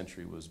 20th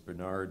century was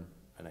Bernard,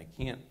 and I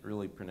can't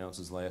really pronounce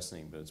his last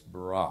name, but it's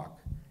Barak,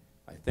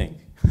 I think.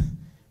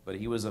 But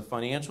he was a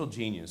financial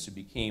genius who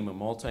became a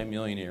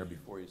multimillionaire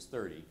before he was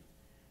 30,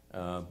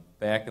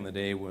 back in the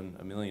day when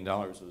 $1 million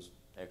was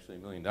actually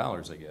 $1 million,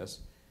 I guess.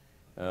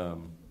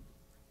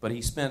 But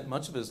he spent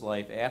much of his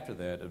life after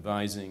that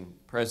advising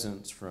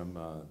presidents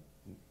from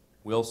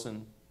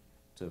Wilson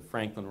to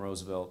Franklin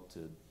Roosevelt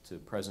to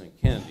President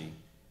Kennedy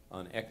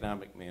on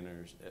economic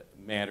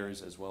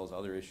matters as well as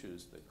other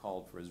issues that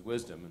called for his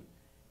wisdom. And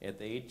at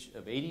the age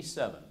of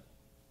 87,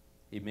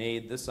 he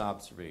made this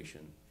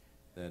observation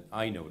that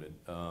I noted,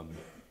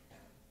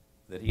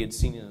 that he had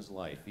seen in his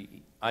life.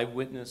 I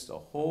witnessed a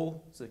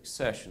whole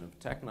succession of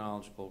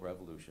technological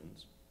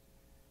revolutions,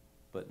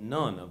 but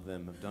none of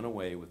them have done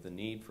away with the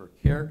need for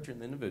character in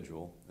the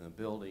individual and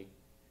ability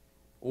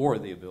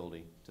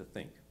to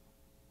think.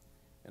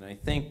 And I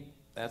think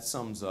that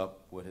sums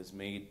up what has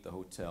made the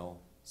hotel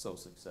so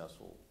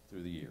successful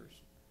through the years.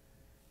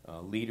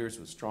 Leaders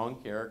with strong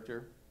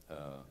character,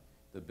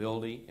 the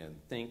ability and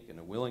think and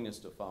a willingness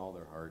to follow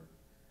their heart.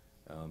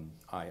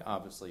 I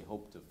obviously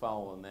hope to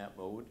follow in that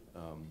mode,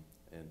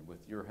 and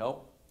with your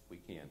help, we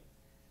can.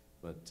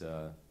 But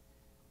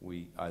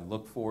I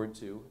look forward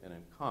to, and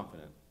I'm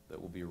confident that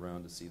we'll be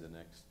around to see the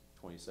next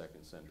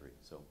 22nd century.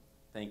 So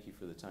thank you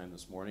for the time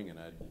this morning, and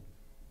I'd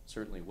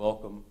certainly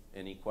welcome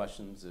any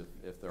questions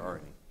if there are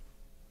any.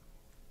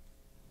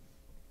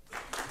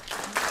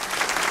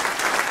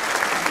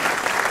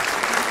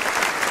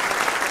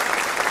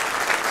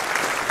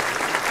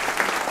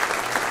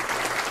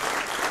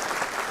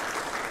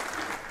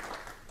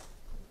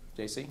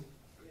 JC? Yeah,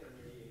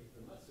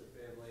 the Musser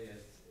family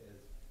has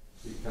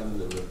become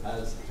the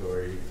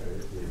repository or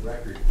the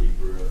record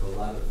keeper of a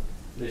lot of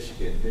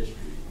Michigan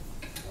history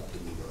up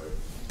in the north.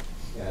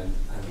 And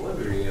I'm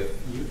wondering if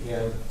you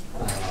have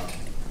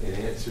an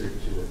answer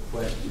to the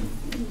question,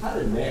 how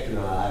did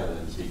Mackinac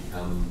Island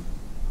become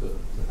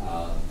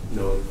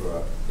known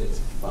for its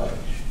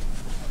fudge?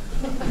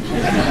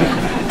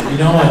 You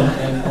know,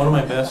 and one of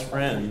my best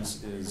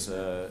friends is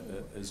a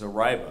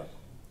Riva,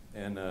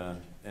 and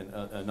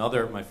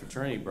another, my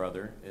fraternity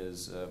brother,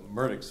 is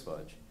Murdoch's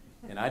fudge,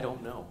 and I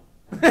don't know.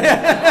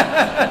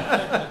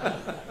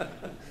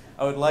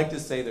 I would like to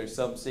say there's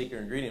some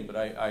secret ingredient, but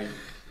I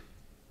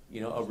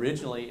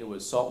originally it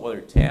was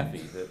saltwater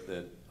taffy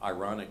that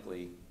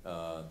ironically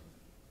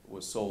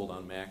was sold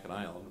on Mackinac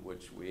Island,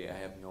 which we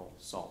have no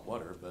salt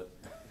water, but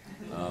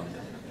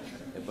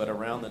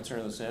around the turn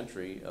of the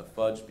century,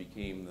 fudge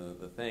became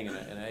the thing,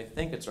 and I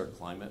think it's our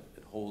climate.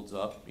 It holds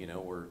up. You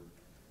know,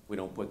 we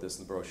don't put this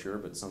in the brochure,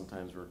 but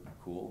sometimes we're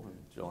cool in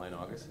July and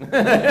August.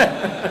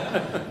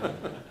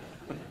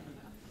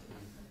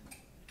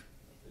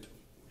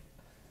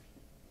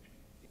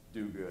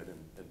 Do good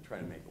and try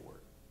to make it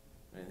work.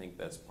 And I think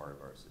that's part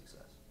of our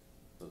success,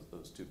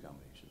 those two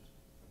combinations.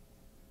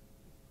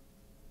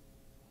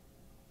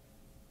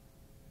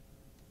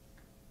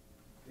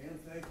 Dan,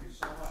 thank you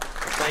so much.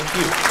 Thank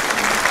you.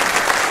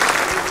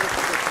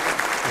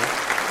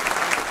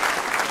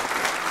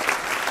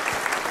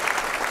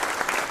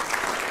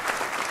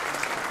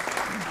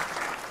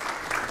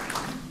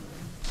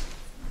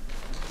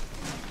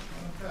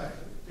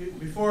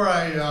 Before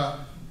I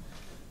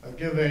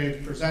give a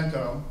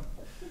presento,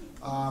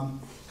 a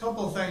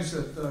couple of things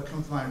that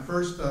come to mind.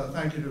 First,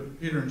 thank you to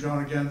Peter and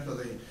Joan again for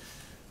the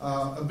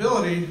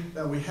ability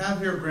that we have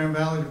here at Grand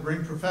Valley to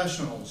bring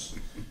professionals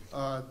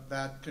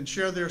that can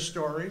share their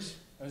stories,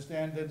 as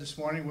Dan did this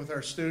morning with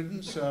our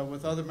students,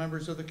 with other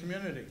members of the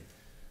community.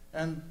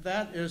 And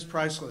that is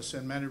priceless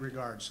in many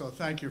regards, so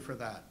thank you for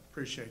that.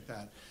 Appreciate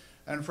that.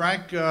 And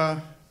Frank,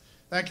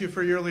 thank you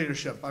for your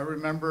leadership. I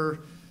remember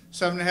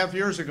 7.5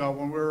 years ago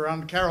when we were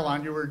on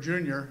Caroline, you were a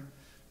junior,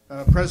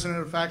 president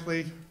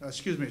of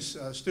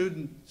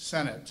student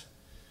senate,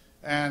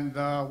 and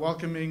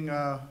welcoming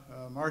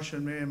Marcia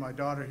and me and my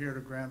daughter here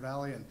to Grand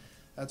Valley. And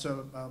that's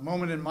a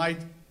moment in my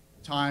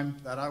time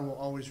that I will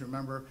always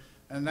remember.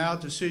 And now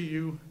to see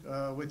you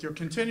with your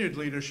continued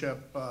leadership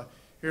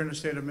here in the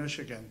state of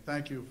Michigan.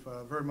 Thank you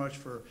very much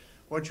for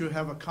what you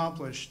have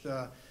accomplished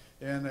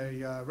in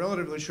a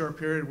relatively short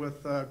period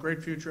with a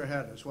great future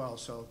ahead as well.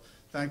 So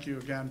thank you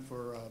again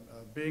for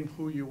being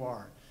who you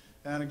are.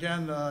 And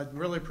again,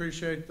 really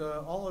appreciate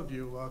all of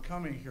you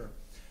coming here.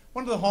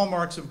 One of the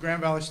hallmarks of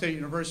Grand Valley State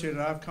University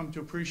that I've come to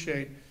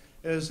appreciate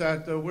is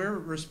that we're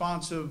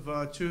responsive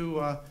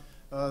to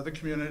the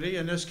community,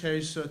 in this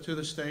case to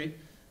the state.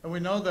 And we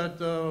know that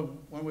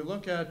when we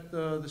look at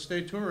the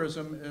state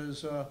tourism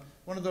is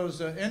one of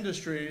those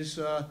industries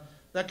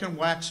that can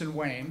wax and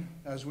wane,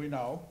 as we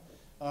know.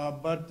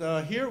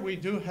 But here we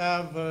do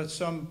have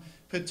some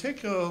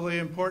particularly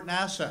important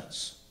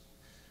assets.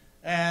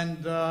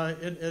 And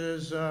it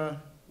is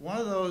one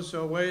of those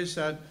ways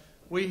that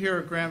we here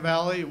at Grand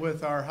Valley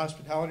with our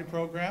hospitality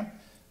program,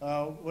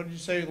 what did you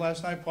say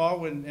last night, Paul?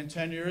 When in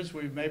 10 years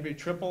we've maybe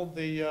tripled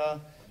the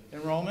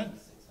enrollment?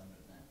 600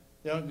 now.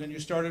 Yeah, then you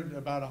started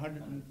about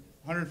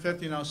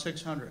 150, now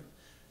 600.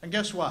 And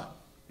guess what?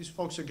 These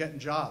folks are getting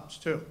jobs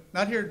too.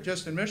 Not here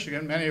just in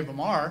Michigan, many of them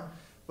are,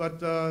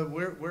 but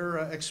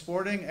we're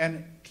exporting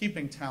and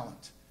keeping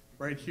talent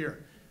right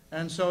here.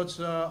 And so it's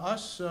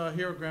us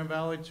here at Grand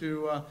Valley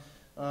to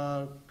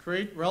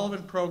create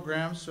relevant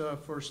programs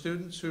for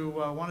students who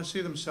want to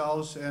see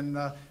themselves in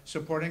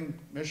supporting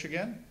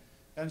Michigan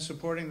and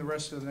supporting the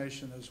rest of the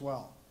nation as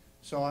well.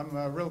 So I'm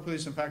real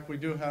pleased. In fact, we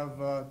do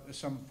have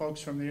some folks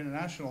from the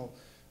international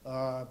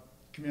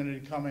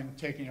community coming,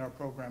 taking our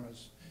program.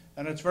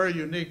 And it's very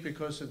unique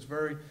because it's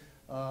very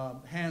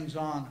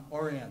hands-on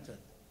oriented.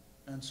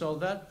 And so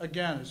that,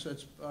 again,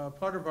 it's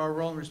part of our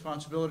role and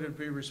responsibility to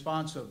be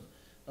responsive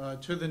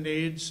to the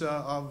needs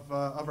of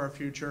our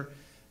future.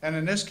 And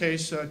in this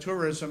case,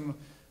 tourism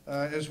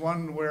is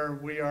one where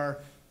we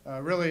are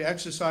really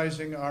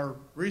exercising our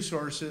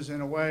resources in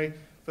a way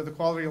for the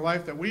quality of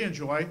life that we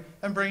enjoy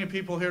and bringing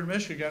people here to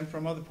Michigan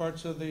from other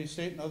parts of the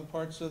state and other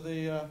parts of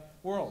the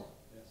world.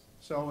 Yes.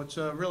 So it's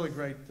really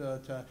great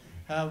to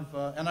have,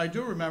 and I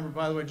do remember,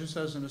 by the way, just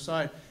as an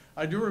aside,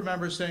 I do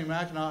remember seeing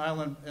Mackinac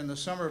Island in the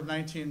summer of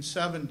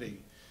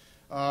 1970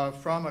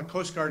 from a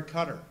Coast Guard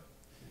cutter.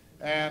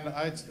 And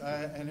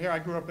and here I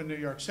grew up in New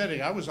York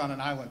City. I was on an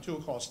island too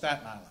called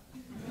Staten Island.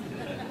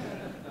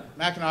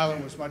 Mackinac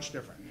Island was much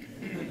different.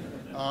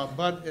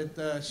 But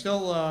it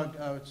still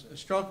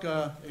struck,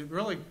 it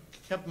really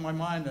kept in my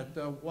mind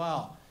that,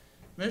 wow,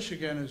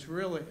 Michigan is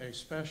really a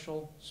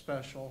special,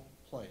 special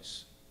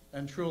place.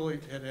 And truly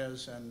it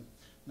is. And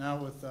now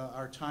with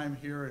our time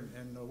here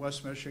in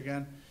West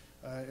Michigan,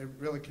 it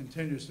really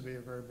continues to be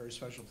a very, very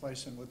special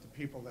place. And with the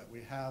people that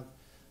we have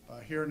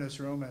here in this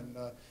room. And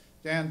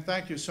Dan,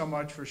 thank you so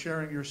much for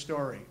sharing your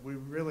story. We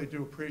really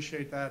do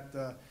appreciate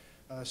that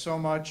so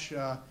much.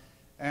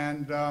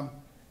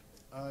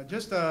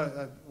 Just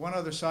one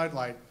other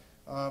sidelight.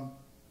 I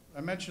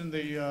mentioned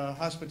the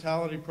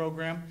hospitality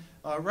program.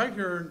 Right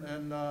here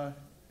in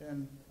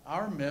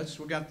our midst,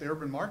 we got the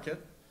urban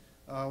market.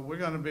 We're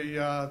going to be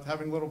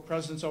having a little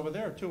presence over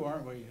there too,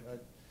 aren't we?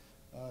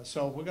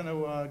 So we're going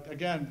to,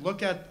 again,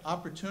 look at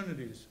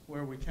opportunities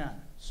where we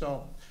can.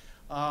 So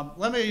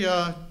let me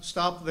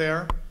stop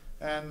there.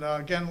 And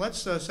again, let's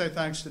say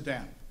thanks to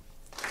Dan.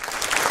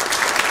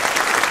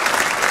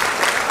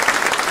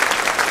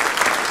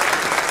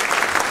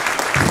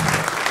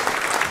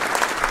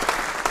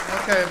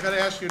 Okay, I'm going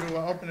to ask you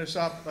to open this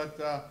up, but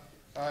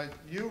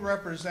you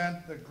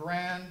represent the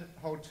Grand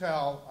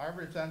Hotel. I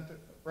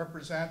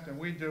represent, and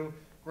we do,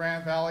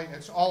 Grand Valley.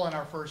 It's all in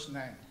our first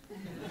name.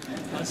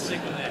 Let's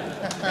stick with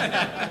that.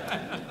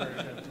 Very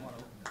good.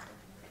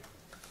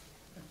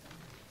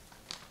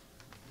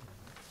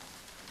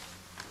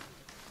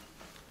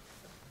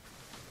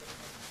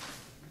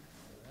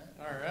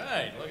 All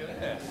right, look at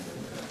that.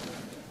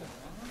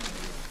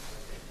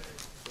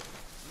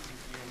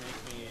 You make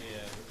me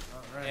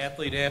an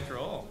athlete after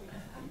all.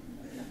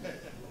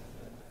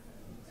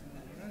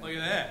 Look at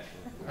that.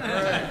 All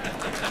right.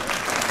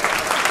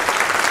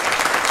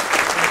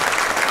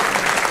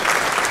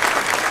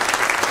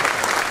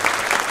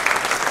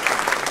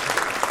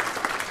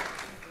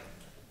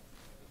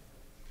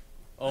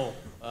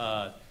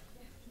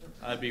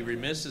 I'd be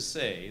remiss to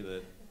say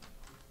that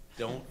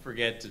don't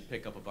forget to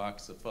pick up a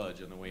box of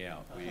fudge on the way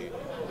out.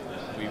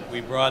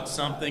 We brought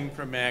something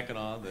from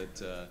Mackinac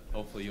that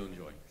hopefully you'll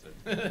enjoy.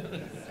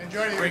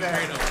 Enjoy your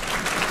day.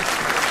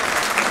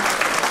 Great.